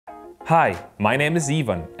Hi, my name is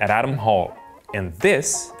Ivan at Adam Hall, and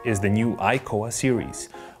this is the new ICOA Series.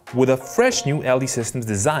 With a fresh new LD Systems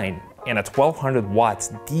design and a 1200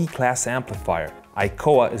 watts D-Class amplifier,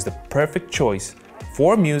 ICOA is the perfect choice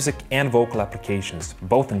for music and vocal applications,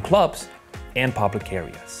 both in clubs and public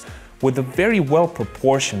areas. With a very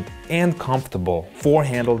well-proportioned and comfortable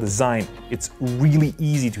four-handle design, it's really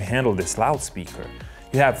easy to handle this loudspeaker.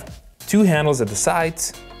 You have two handles at the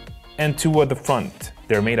sides and two at the front.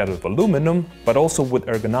 They're made out of aluminum, but also with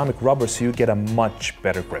ergonomic rubber, so you get a much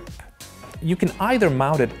better grip. You can either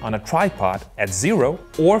mount it on a tripod at 0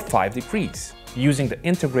 or 5 degrees, using the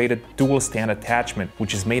integrated dual stand attachment,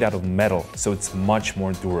 which is made out of metal, so it's much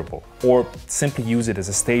more durable, or simply use it as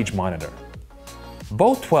a stage monitor.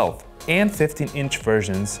 Both 12 and 15-inch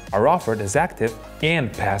versions are offered as active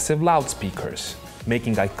and passive loudspeakers,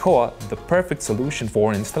 making ICOA the perfect solution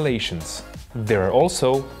for installations. There are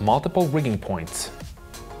also multiple rigging points.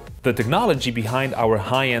 The technology behind our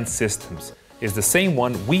high-end systems is the same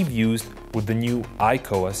one we've used with the new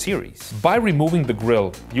ICOA series. By removing the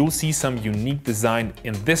grille, you'll see some unique design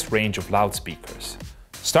in this range of loudspeakers.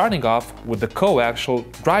 Starting off with the coaxial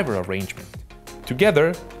driver arrangement.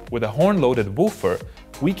 Together with a horn-loaded woofer,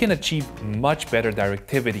 we can achieve much better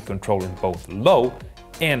directivity control in both low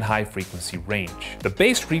and high frequency range. The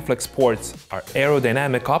bass reflex ports are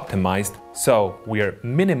aerodynamic optimized, so we are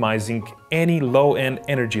minimizing any low-end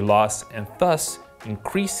energy loss and thus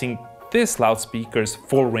increasing this loudspeaker's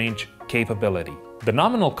full range capability. The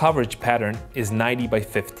nominal coverage pattern is 90 by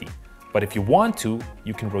 50, but if you want to,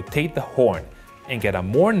 you can rotate the horn and get a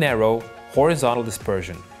more narrow horizontal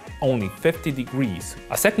dispersion, only 50 degrees.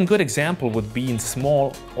 A second good example would be in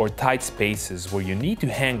small or tight spaces where you need to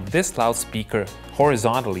hang this loudspeaker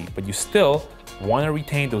horizontally, but you still want to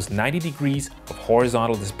retain those 90 degrees of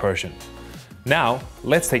horizontal dispersion. Now,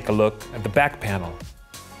 let's take a look at the back panel.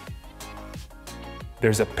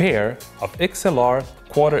 There's a pair of XLR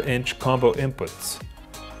 1/4-inch combo inputs,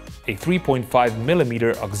 a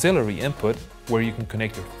 3.5mm auxiliary input where you can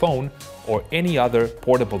connect your phone or any other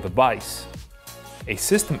portable device, a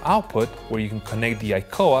system output where you can connect the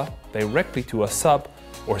ICOA directly to a sub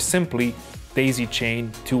or simply daisy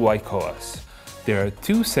chain two ICOAs. There are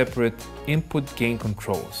two separate input gain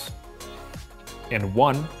controls and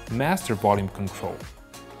one master volume control,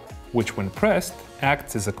 which when pressed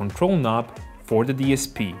acts as a control knob for the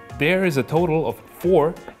DSP. There is a total of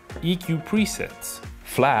 4 EQ presets: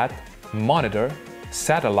 flat, monitor,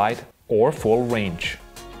 satellite, or full range.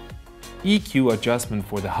 EQ adjustment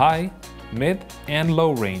for the high, mid, and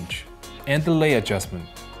low range, and delay adjustment.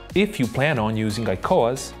 If you plan on using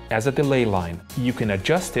ICOAs as a delay line, you can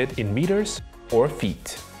adjust it in meters or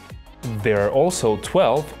feet. There are also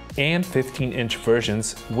 12 and 15-inch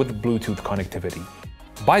versions with Bluetooth connectivity.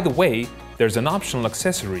 By the way, there's an optional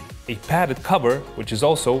accessory, a padded cover, which is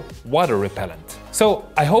also water repellent. So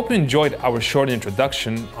I hope you enjoyed our short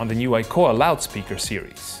introduction on the new ICOA loudspeaker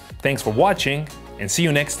series. Thanks for watching and see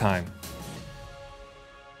you next time.